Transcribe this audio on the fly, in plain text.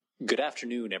Good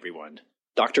afternoon, everyone.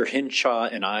 Dr. Hinshaw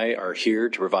and I are here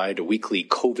to provide a weekly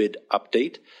COVID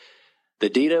update. The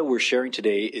data we're sharing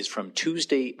today is from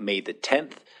Tuesday, May the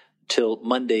 10th till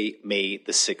Monday, May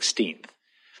the 16th.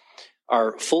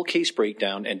 Our full case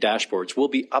breakdown and dashboards will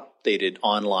be updated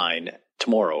online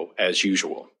tomorrow as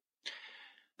usual.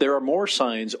 There are more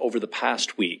signs over the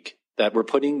past week that we're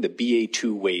putting the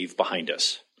BA2 wave behind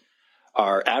us.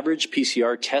 Our average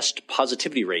PCR test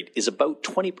positivity rate is about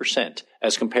 20%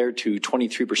 as compared to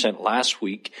 23% last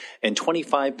week and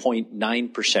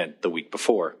 25.9% the week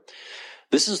before.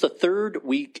 This is the third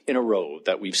week in a row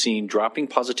that we've seen dropping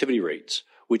positivity rates,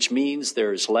 which means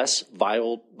there's less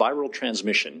viral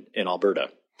transmission in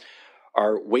Alberta.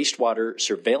 Our wastewater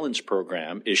surveillance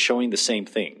program is showing the same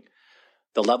thing.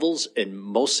 The levels in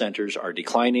most centers are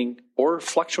declining or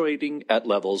fluctuating at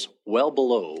levels well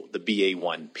below the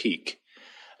BA1 peak.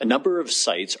 A number of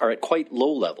sites are at quite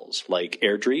low levels, like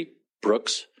Airdrie,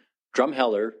 Brooks,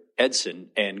 Drumheller, Edson,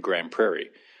 and Grand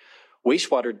Prairie.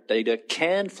 Wastewater data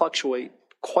can fluctuate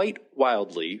quite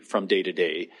wildly from day to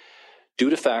day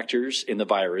due to factors in the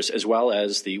virus as well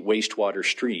as the wastewater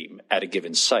stream at a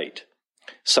given site.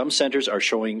 Some centers are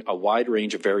showing a wide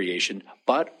range of variation,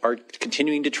 but are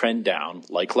continuing to trend down,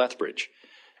 like Lethbridge.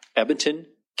 Edmonton,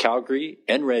 Calgary,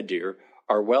 and Red Deer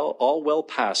are all well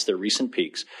past their recent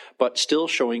peaks, but still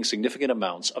showing significant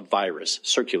amounts of virus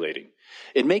circulating.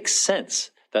 It makes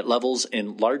sense that levels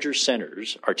in larger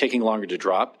centers are taking longer to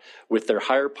drop with their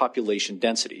higher population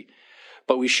density,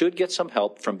 but we should get some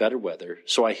help from better weather,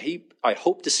 so I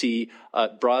hope to see a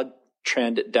broad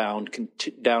trend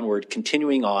downward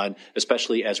continuing on,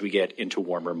 especially as we get into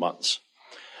warmer months.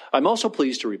 I'm also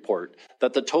pleased to report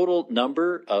that the total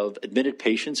number of admitted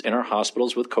patients in our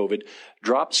hospitals with COVID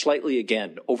dropped slightly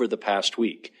again over the past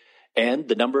week, and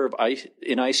the number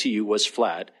in ICU was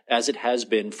flat, as it has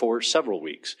been for several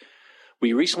weeks.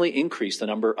 We recently increased the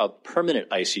number of permanent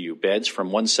ICU beds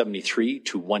from 173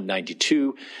 to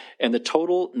 192, and the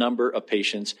total number of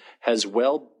patients has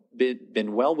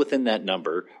been well within that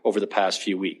number over the past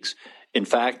few weeks. In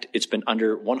fact, it's been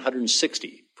under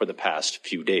 160 for the past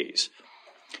few days.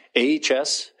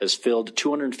 AHS has filled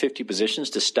 250 positions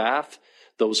to staff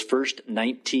those first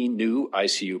 19 new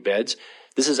ICU beds.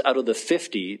 This is out of the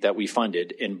 50 that we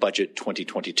funded in Budget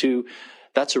 2022.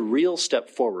 That's a real step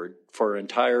forward for our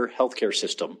entire healthcare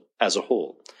system as a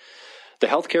whole. The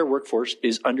healthcare workforce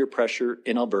is under pressure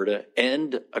in Alberta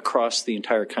and across the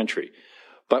entire country,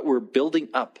 but we're building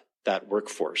up that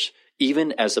workforce,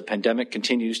 even as the pandemic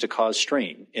continues to cause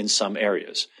strain in some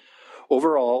areas.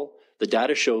 Overall, the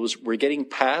data shows we're getting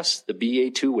past the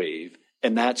BA2 wave,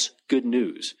 and that's good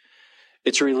news.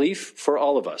 It's a relief for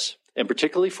all of us, and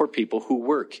particularly for people who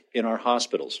work in our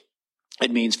hospitals.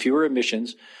 It means fewer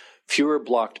admissions, fewer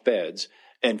blocked beds,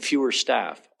 and fewer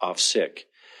staff off sick.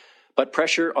 But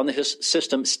pressure on the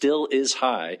system still is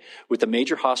high, with the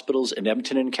major hospitals in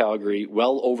Edmonton and Calgary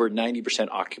well over 90%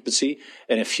 occupancy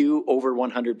and a few over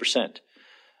 100%.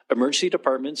 Emergency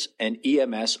departments and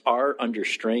EMS are under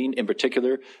strain, in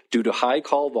particular due to high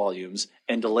call volumes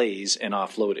and delays in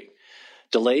offloading.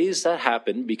 Delays that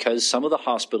happen because some of the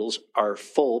hospitals are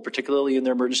full, particularly in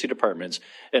their emergency departments,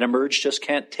 and Emerge just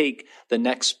can't take the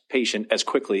next patient as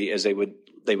quickly as they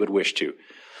would wish to.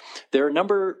 There are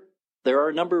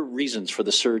a number of reasons for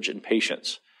the surge in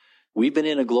patients. We've been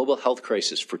in a global health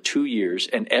crisis for 2 years,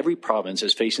 and every province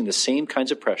is facing the same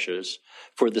kinds of pressures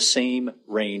for the same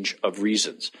range of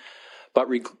reasons. But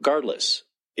regardless,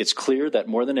 it's clear that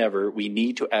more than ever, we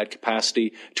need to add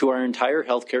capacity to our entire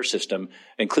healthcare system,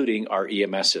 including our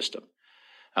EMS system.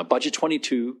 Budget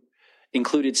 22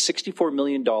 included $64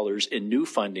 million in new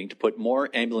funding to put more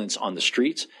ambulance on the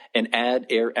streets and add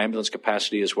air ambulance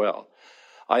capacity as well.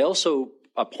 I also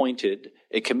appointed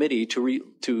a committee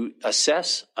to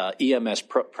assess EMS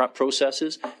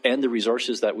processes and the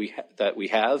resources that we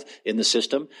have in the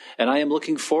system, and I am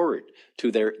looking forward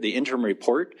to the interim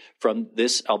report from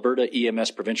this Alberta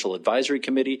EMS Provincial Advisory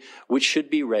Committee, which should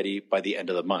be ready by the end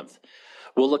of the month.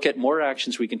 We'll look at more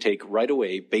actions we can take right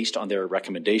away based on their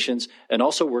recommendations and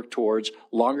also work towards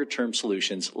longer-term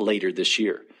solutions later this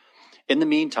year. In the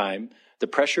meantime, the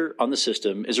pressure on the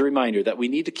system is a reminder that we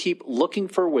need to keep looking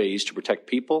for ways to protect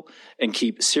people and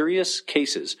keep serious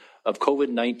cases of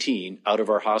COVID-19 out of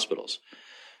our hospitals.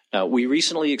 Now, we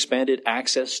recently expanded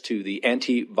access to the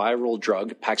antiviral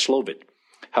drug Paxlovid.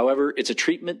 However, it's a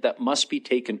treatment that must be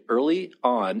taken early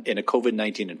on in a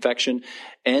COVID-19 infection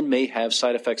and may have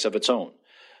side effects of its own.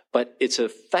 But it's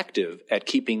effective at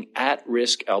keeping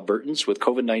at-risk Albertans with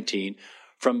COVID-19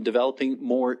 from developing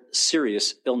more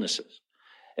serious illnesses.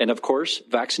 And of course,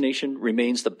 vaccination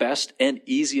remains the best and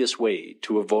easiest way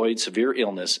to avoid severe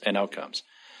illness and outcomes.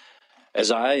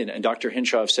 As I and Dr.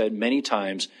 Hinshaw have said many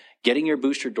times, getting your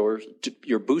booster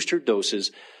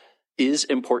doses is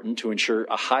important to ensure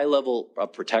a high level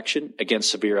of protection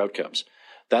against severe outcomes.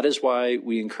 That is why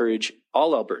we encourage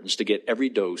all Albertans to get every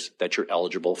dose that you're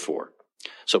eligible for.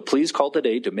 So please call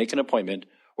today to make an appointment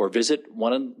or visit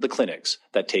one of the clinics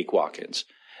that take walk-ins.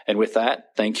 And with that,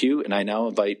 thank you, and I now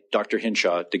invite Dr.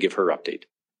 Hinshaw to give her update.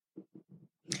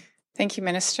 Thank you,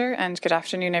 Minister, and good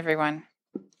afternoon, everyone.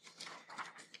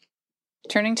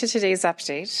 Turning to today's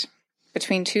update,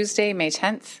 between Tuesday, May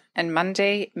 10th and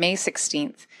Monday, May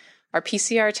 16th, our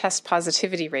PCR test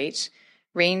positivity rate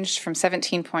ranged from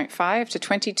 17.5 to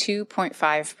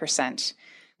 22.5%,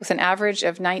 with an average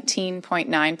of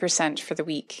 19.9% for the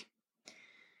week.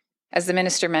 As the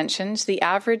Minister mentioned, the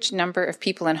average number of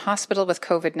people in hospital with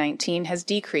COVID-19 has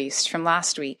decreased from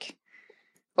last week.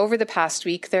 Over the past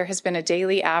week, there has been a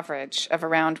daily average of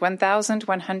around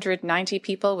 1,190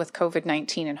 people with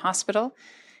COVID-19 in hospital,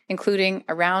 including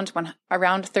around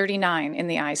 39 in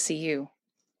the ICU.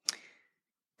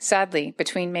 Sadly,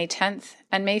 between May 10th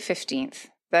and May 15th,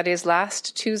 that is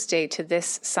last Tuesday to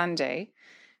this Sunday,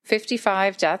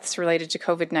 55 deaths related to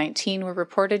COVID-19 were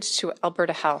reported to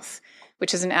Alberta Health,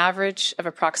 which is an average of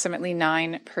approximately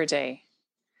 9 per day.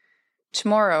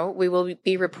 Tomorrow, we will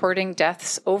be reporting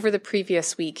deaths over the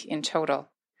previous week in total.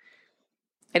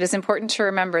 It is important to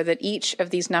remember that each of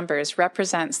these numbers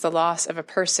represents the loss of a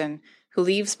person who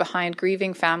leaves behind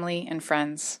grieving family and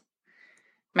friends.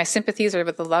 My sympathies are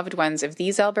with the loved ones of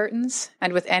these Albertans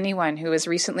and with anyone who has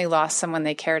recently lost someone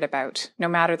they cared about, no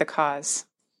matter the cause.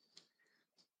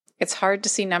 It's hard to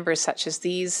see numbers such as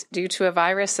these due to a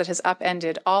virus that has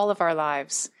upended all of our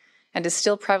lives and is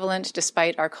still prevalent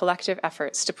despite our collective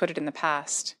efforts to put it in the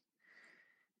past.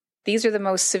 These are the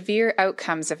most severe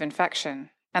outcomes of infection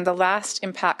and the last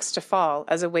impacts to fall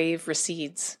as a wave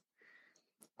recedes.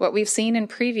 What we've seen in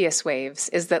previous waves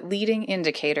is that leading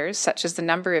indicators, such as the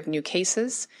number of new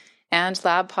cases and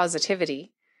lab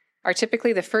positivity, are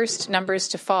typically the first numbers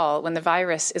to fall when the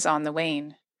virus is on the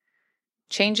wane.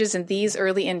 Changes in these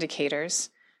early indicators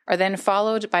are then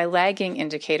followed by lagging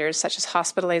indicators such as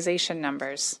hospitalization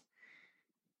numbers.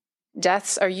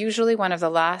 Deaths are usually one of the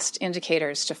last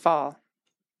indicators to fall.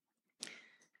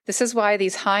 This is why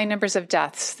these high numbers of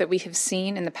deaths that we have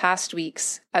seen in the past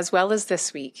weeks, as well as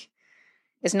this week,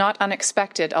 is not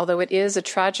unexpected, although it is a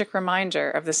tragic reminder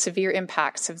of the severe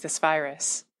impacts of this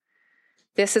virus.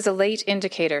 This is a late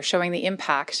indicator showing the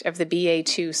impact of the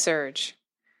BA2 surge.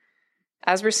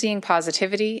 As we're seeing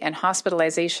positivity and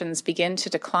hospitalizations begin to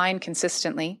decline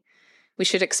consistently, we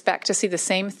should expect to see the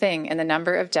same thing in the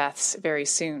number of deaths very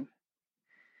soon.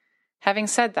 Having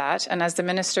said that, and as the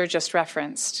Minister just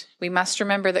referenced, we must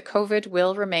remember that COVID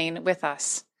will remain with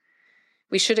us.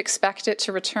 We should expect it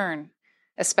to return,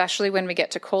 especially when we get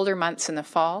to colder months in the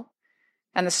fall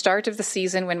and the start of the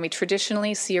season when we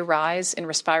traditionally see a rise in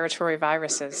respiratory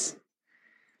viruses.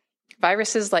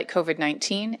 Viruses like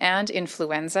COVID-19 and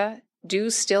influenza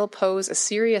do still pose a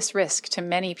serious risk to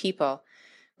many people,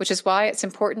 which is why it's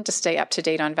important to stay up to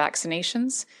date on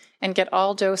vaccinations and get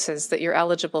all doses that you're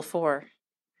eligible for.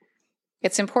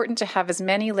 It's important to have as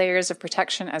many layers of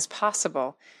protection as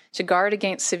possible to guard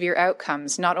against severe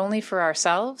outcomes, not only for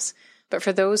ourselves, but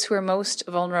for those who are most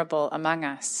vulnerable among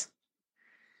us.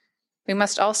 We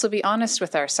must also be honest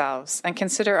with ourselves and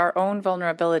consider our own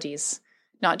vulnerabilities,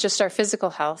 not just our physical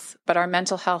health, but our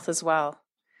mental health as well.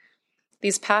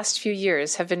 These past few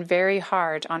years have been very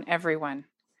hard on everyone.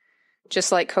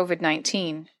 Just like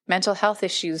COVID-19, mental health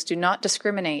issues do not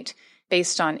discriminate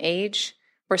based on age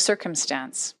or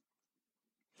circumstance.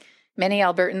 Many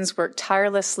Albertans worked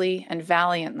tirelessly and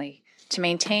valiantly to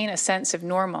maintain a sense of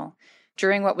normal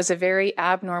during what was a very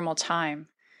abnormal time,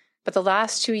 but the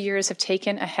last 2 years have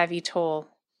taken a heavy toll.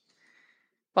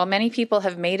 While many people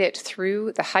have made it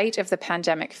through the height of the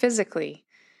pandemic physically,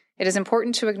 it is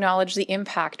important to acknowledge the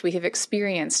impact we have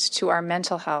experienced to our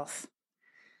mental health.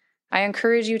 I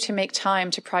encourage you to make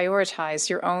time to prioritize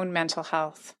your own mental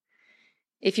health.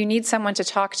 If you need someone to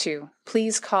talk to,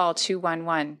 please call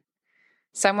 211.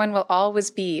 Someone will always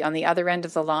be on the other end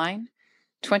of the line,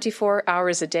 24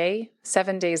 hours a day,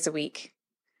 7 days a week.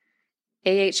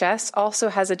 AHS also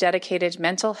has a dedicated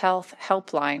mental health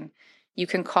helpline you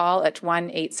can call at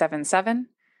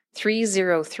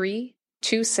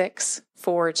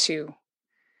 1-877-303-2642.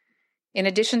 In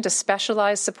addition to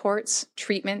specialized supports,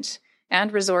 treatment,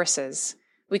 and resources,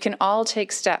 we can all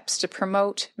take steps to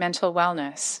promote mental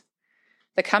wellness.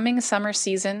 The coming summer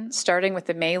season, starting with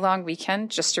the May long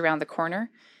weekend just around the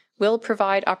corner, will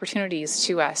provide opportunities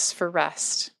to us for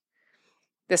rest.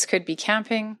 This could be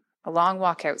camping, a long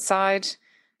walk outside,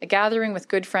 a gathering with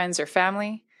good friends or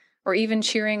family, or even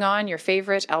cheering on your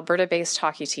favorite Alberta-based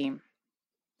hockey team.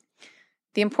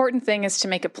 The important thing is to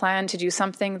make a plan to do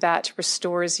something that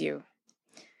restores you.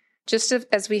 Just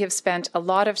as we have spent a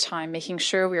lot of time making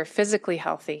sure we are physically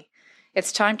healthy,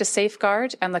 it's time to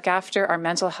safeguard and look after our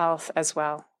mental health as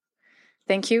well.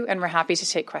 Thank you, and we're happy to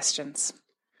take questions.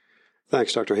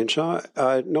 Thanks, Dr. Hinshaw.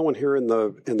 No one here in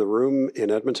the room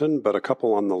in Edmonton, but a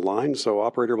couple on the line. So,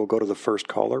 operator, will go to the first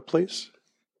caller, please.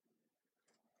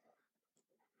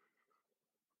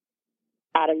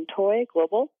 Adam Toy,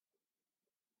 Global.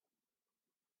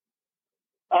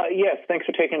 Yes, thanks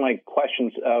for taking my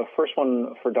questions. First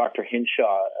one for Dr.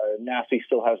 Hinshaw. NACI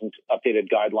still hasn't updated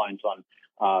guidelines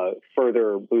on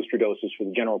further booster doses for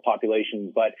the general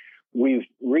population, but we've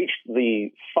reached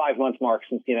the 5-month mark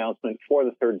since the announcement for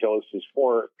the third doses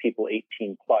for people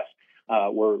 18 plus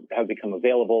have become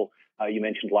available. You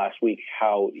mentioned last week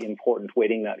how important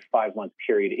waiting that 5-month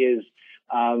period is.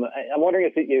 I'm wondering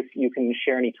if you can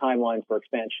share any timeline for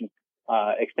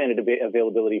expanded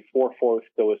availability for fourth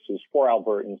doses for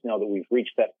Albertans now that we've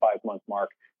reached that 5-month mark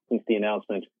since the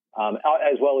announcement,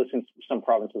 as well as since some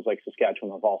provinces like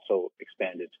Saskatchewan have also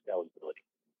expanded eligibility.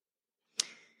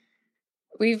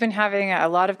 We've been having a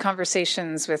lot of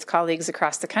conversations with colleagues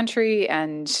across the country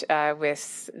and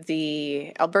with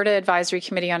the Alberta Advisory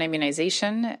Committee on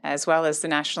Immunization, as well as the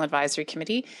National Advisory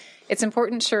Committee. It's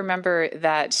important to remember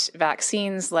that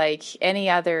vaccines, like any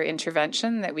other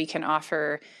intervention that we can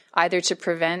offer either to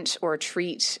prevent or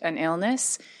treat an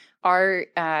illness, are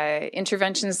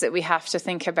interventions that we have to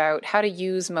think about how to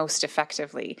use most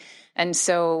effectively. And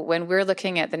so when we're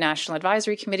looking at the National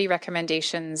Advisory Committee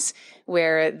recommendations,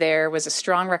 where there was a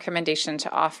strong recommendation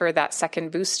to offer that second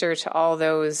booster to all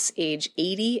those age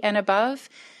 80 and above,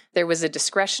 there was a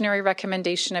discretionary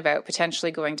recommendation about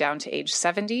potentially going down to age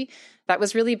 70. That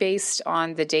was really based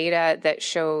on the data that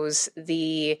shows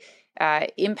the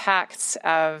impacts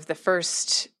of the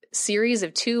first series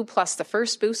of 2 plus the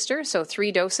first booster, so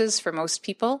 3 doses for most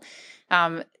people,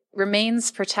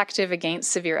 remains protective against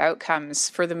severe outcomes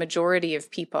for the majority of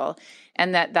people,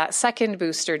 and that second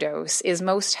booster dose is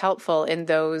most helpful in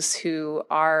those who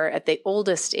are at the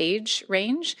oldest age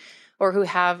range or who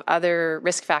have other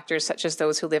risk factors, such as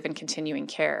those who live in continuing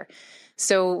care.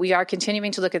 So we are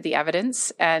continuing to look at the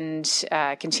evidence and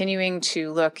continuing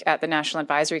to look at the National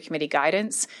Advisory Committee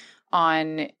guidance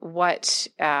on what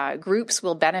groups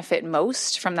will benefit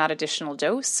most from that additional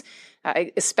dose,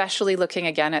 especially looking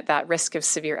again at that risk of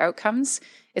severe outcomes.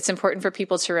 It's important for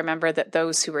people to remember that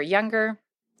those who are younger,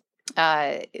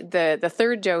 the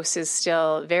third dose is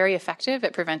still very effective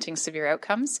at preventing severe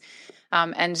outcomes.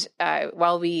 And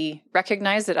while we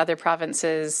recognize that other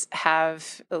provinces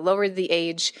have lowered the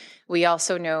age, we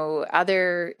also know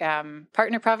other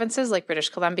partner provinces like British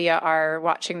Columbia are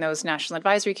watching those National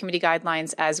Advisory Committee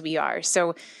guidelines as we are.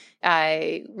 So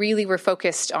really we're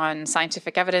focused on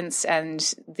scientific evidence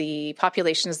and the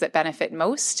populations that benefit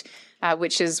most,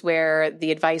 which is where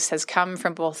the advice has come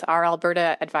from both our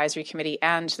Alberta Advisory Committee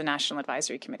and the National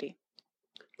Advisory Committee.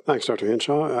 Thanks, Dr.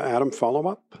 Hinshaw. Adam,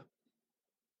 follow-up?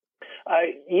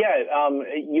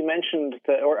 You mentioned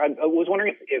that, or I was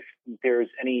wondering if there's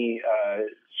any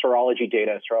serology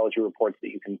reports that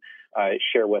you can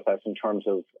share with us in terms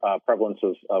of prevalence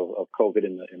of COVID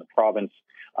in the province,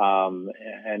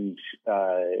 and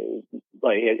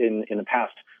like in the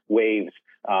past waves,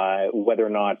 whether or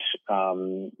not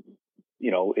and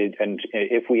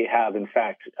if we have in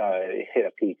fact hit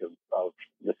a peak of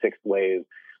the 6th wave.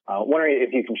 Wondering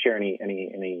if you can share any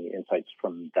insights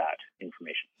from that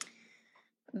information.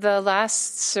 The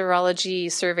last serology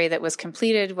survey that was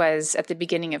completed was at the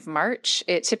beginning of March.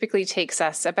 It typically takes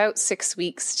us about 6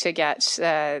 weeks to get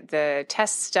the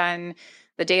tests done,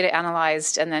 the data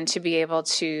analyzed, and then to be able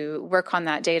to work on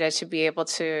that data, to be able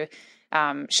to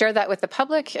share that with the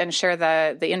public and share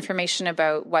the information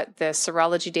about what the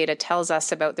serology data tells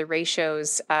us about the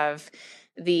ratios of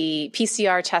the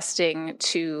PCR testing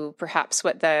to perhaps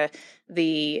what the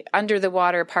under the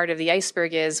water part of the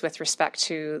iceberg is with respect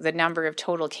to the number of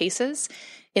total cases.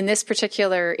 In this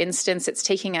particular instance, it's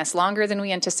taking us longer than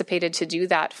we anticipated to do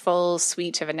that full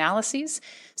suite of analyses.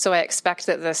 So I expect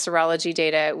that the serology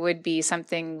data would be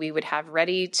something we would have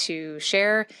ready to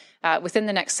share within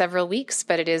the next several weeks,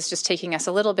 but it is just taking us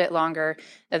a little bit longer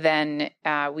than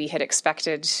we had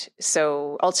expected.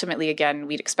 So ultimately, again,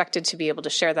 we'd expected to be able to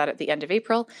share that at the end of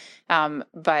April,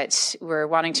 but we're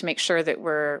wanting to make sure that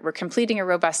we're completing a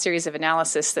robust series of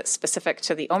analysis that's specific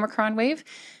to the Omicron wave.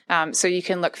 So you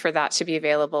can look for that to be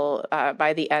available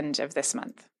by the end of this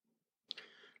month.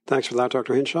 Thanks for that,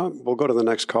 Dr. Hinshaw. We'll go to the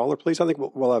next caller, please. I think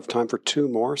we'll have time for 2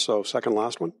 more, so second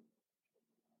last one.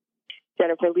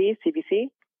 Jennifer Lee, CBC.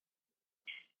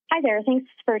 Hi there. Thanks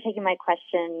for taking my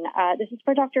question. This is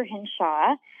for Dr.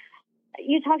 Hinshaw.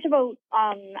 You talked about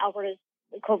Alberta's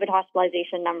COVID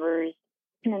hospitalization numbers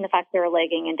and the fact they're a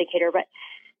lagging indicator. But,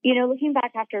 looking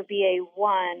back after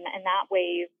BA1 and that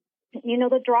wave,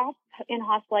 the drop in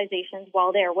hospitalizations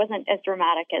while there wasn't as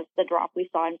dramatic as the drop we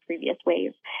saw in previous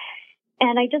waves.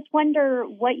 And I just wonder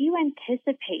what you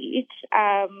anticipate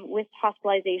with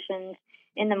hospitalizations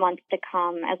in the months to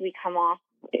come as we come off,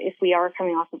 if we are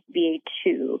coming off of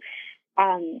BA2.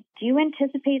 Do you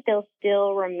anticipate they'll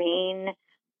still remain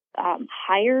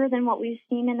higher than what we've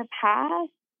seen in the past?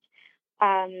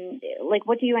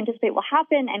 What do you anticipate will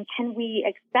happen? And can we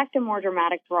expect a more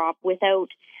dramatic drop without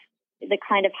the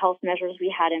kind of health measures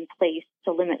we had in place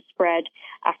to limit spread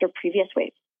after previous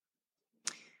waves?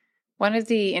 One of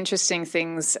the interesting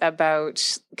things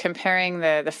about comparing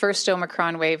the first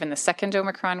Omicron wave and the second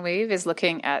Omicron wave is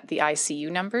looking at the ICU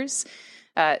numbers.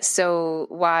 So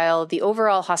while the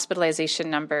overall hospitalization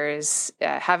numbers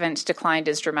haven't declined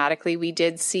as dramatically, we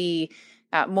did see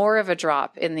more of a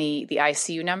drop in the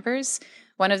ICU numbers.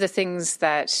 One of the things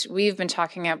that we've been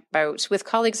talking about with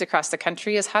colleagues across the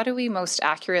country is how do we most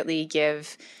accurately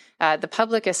give the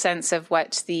public a sense of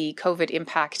what the COVID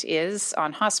impact is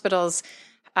on hospitals,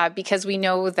 because we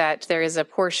know that there is a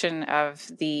portion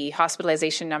of the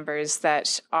hospitalization numbers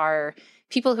that are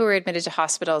people who are admitted to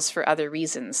hospitals for other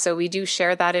reasons. So we do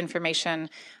share that information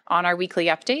on our weekly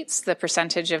updates, the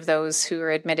percentage of those who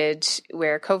are admitted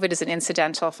where COVID is an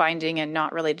incidental finding and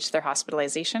not related to their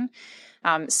hospitalization.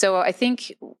 So I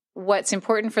think what's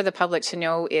important for the public to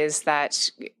know is that,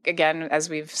 again, as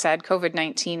we've said,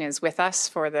 COVID-19 is with us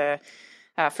for the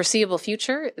foreseeable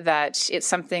future, that it's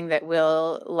something that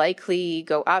will likely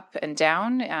go up and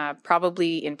down,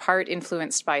 probably in part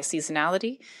influenced by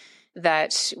seasonality,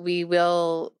 that we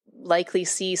will likely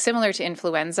see, similar to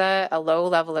influenza, a low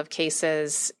level of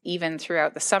cases even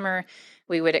throughout the summer.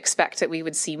 We would expect that we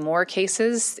would see more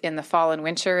cases in the fall and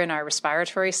winter in our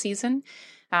respiratory season,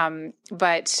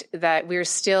 but that we're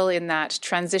still in that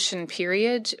transition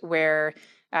period where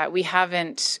we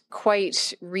haven't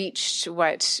quite reached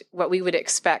what we would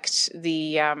expect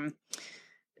the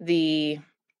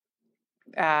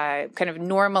kind of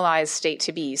normalized state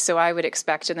to be. So I would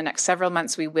expect in the next several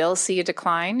months we will see a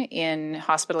decline in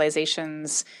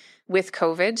hospitalizations with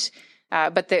COVID,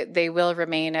 but they will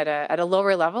remain at a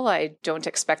lower level. I don't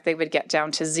expect they would get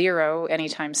down to zero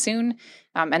anytime soon,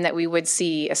 and that we would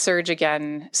see a surge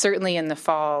again, certainly in the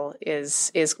fall,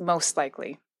 is most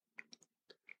likely.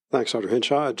 Thanks, Dr.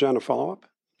 Hinshaw. Jen, a follow-up?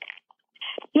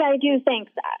 Yeah, I do.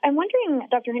 Thanks. I'm wondering,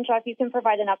 Dr. Hinshaw, if you can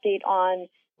provide an update on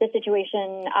the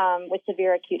situation with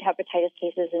severe acute hepatitis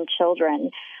cases in children.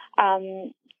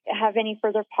 Have any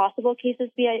further possible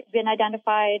cases been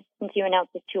identified since you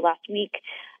announced this last week?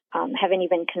 Have any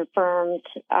been confirmed?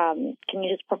 Can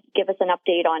you just give us an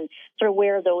update on sort of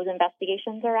where those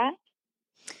investigations are at?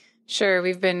 Sure.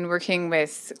 We've been working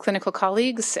with clinical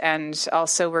colleagues and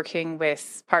also working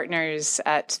with partners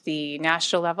at the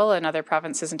national level and other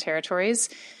provinces and territories.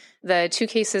 The two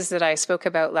cases that I spoke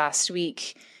about last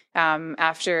week,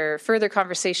 after further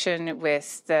conversation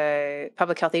with the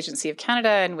Public Health Agency of Canada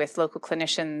and with local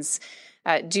clinicians,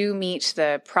 do meet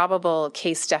the probable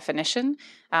case definition,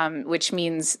 which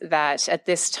means that at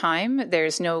this time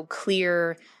there's no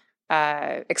clear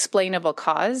explainable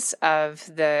cause of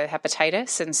the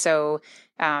hepatitis. And so,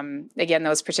 again,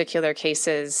 those particular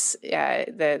cases,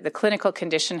 the clinical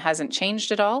condition hasn't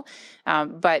changed at all,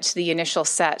 but the initial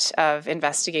set of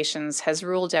investigations has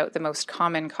ruled out the most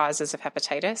common causes of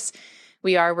hepatitis.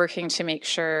 We are working to make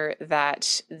sure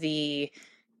that the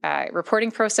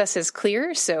reporting process is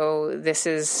clear. So this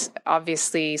is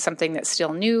obviously something that's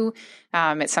still new.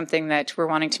 It's something that we're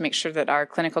wanting to make sure that our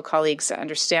clinical colleagues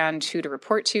understand who to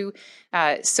report to.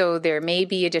 So there may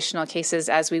be additional cases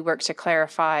as we work to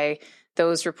clarify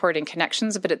those reporting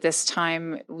connections. But at this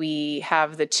time, we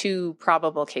have the two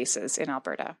probable cases in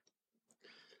Alberta.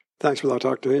 Thanks for that,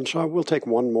 Dr. Hinshaw. We'll take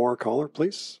one more caller,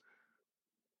 please.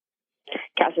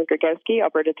 Catherine Grigowski,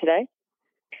 Alberta Today.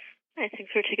 Hi,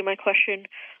 thanks for taking my question.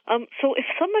 So if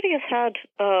somebody has had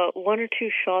one or two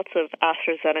shots of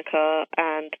AstraZeneca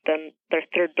and then their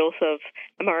third dose of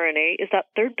mRNA, is that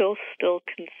third dose still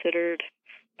considered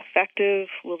effective?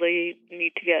 Will they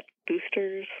need to get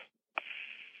boosters?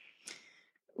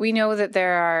 We know that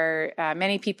there are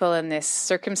many people in this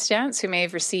circumstance who may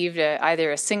have received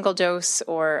either a single dose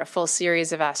or a full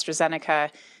series of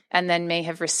AstraZeneca and then may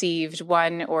have received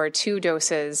one or two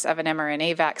doses of an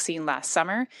mRNA vaccine last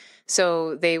summer.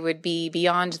 So they would be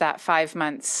beyond that 5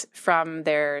 months from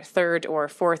their third or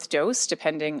fourth dose,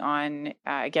 depending on,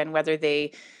 again, whether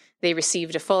they they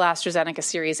received a full AstraZeneca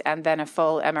series and then a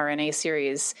full mRNA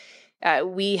series.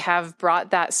 We have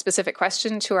brought that specific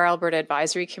question to our Alberta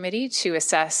Advisory Committee to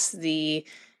assess the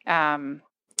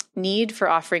need for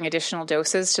offering additional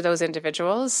doses to those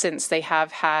individuals, since they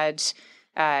have had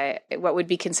what would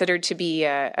be considered to be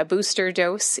a booster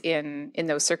dose in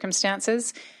those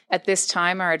circumstances. At this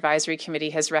time, our advisory committee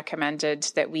has recommended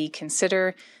that we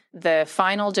consider the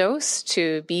final dose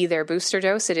to be their booster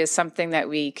dose. It is something that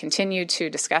we continue to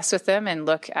discuss with them and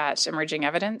look at emerging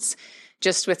evidence,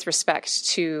 just with respect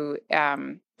to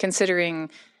considering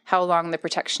how long the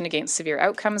protection against severe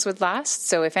outcomes would last.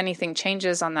 So if anything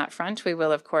changes on that front, we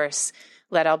will, of course,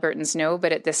 let Albertans know.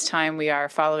 But at this time, we are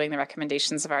following the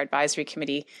recommendations of our advisory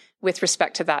committee with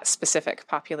respect to that specific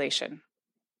population.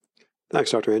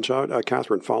 Thanks, Dr. Hinshaw.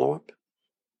 Catherine, follow-up?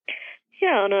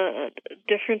 Yeah, on a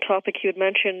different topic, you had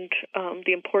mentioned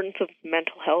the importance of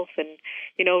mental health and,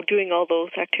 doing all those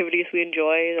activities we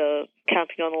enjoy,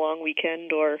 camping on the long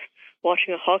weekend or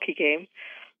watching a hockey game.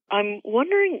 I'm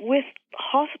wondering, with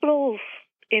hospitals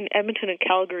in Edmonton and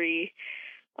Calgary,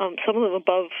 some of them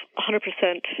above 100%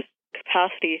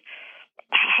 capacity,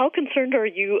 how concerned are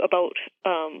you about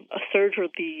a surge or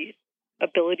the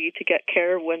ability to get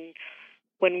care when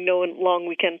long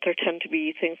weekends there tend to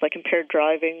be things like impaired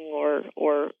driving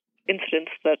or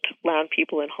incidents that land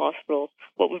people in hospital?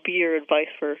 What would be your advice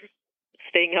for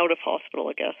staying out of hospital,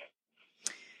 I guess?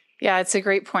 Yeah, it's a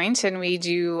great point, and we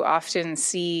do often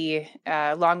see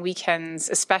long weekends,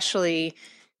 especially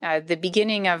the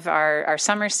beginning of our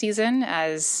summer season,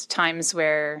 as times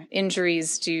where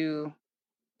injuries do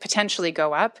potentially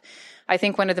go up. I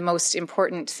think one of the most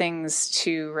important things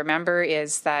to remember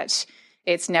is that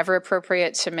it's never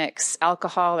appropriate to mix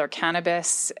alcohol or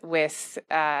cannabis with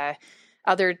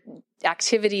other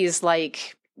activities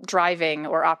like driving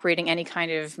or operating any kind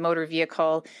of motor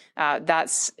vehicle.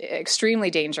 That's extremely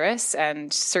dangerous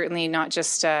and certainly not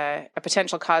just a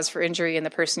potential cause for injury in the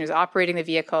person who's operating the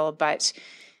vehicle, but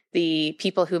the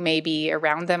people who may be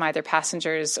around them, either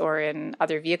passengers or in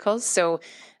other vehicles. So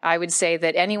I would say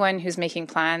that anyone who's making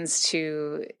plans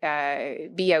to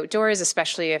be outdoors,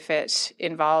 especially if it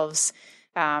involves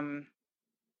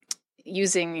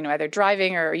using, either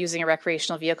driving or using a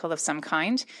recreational vehicle of some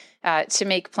kind, to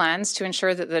make plans to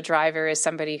ensure that the driver is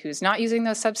somebody who's not using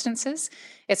those substances.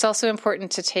 It's also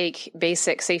important to take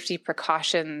basic safety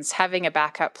precautions, having a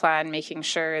backup plan, making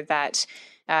sure that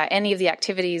any of the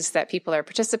activities that people are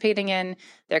participating in,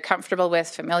 they're comfortable with,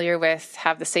 familiar with,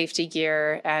 have the safety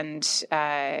gear, and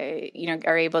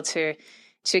are able to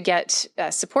get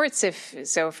supports.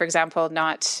 For example,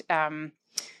 not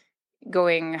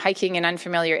going hiking in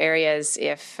unfamiliar areas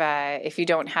if you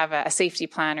don't have a safety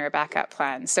plan or a backup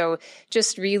plan. So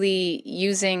just really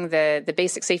using the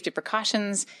basic safety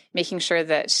precautions, making sure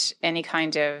that any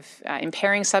kind of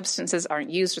impairing substances aren't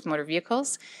used with motor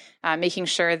vehicles, making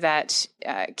sure that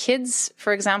kids,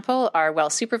 for example, are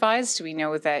well supervised. We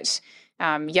know that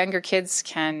younger kids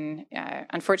can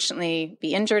unfortunately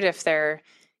be injured if they're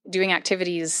doing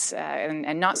activities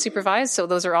and not supervised. So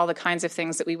those are all the kinds of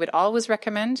things that we would always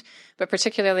recommend, but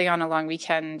particularly on a long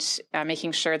weekend,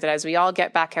 making sure that as we all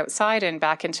get back outside and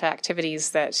back into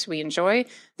activities that we enjoy,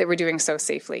 that we're doing so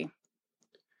safely.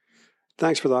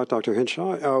 Thanks for that, Dr.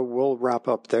 Hinshaw. We'll wrap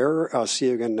up there. See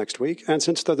you again next week. And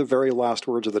since they're the very last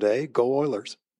words of the day, go Oilers.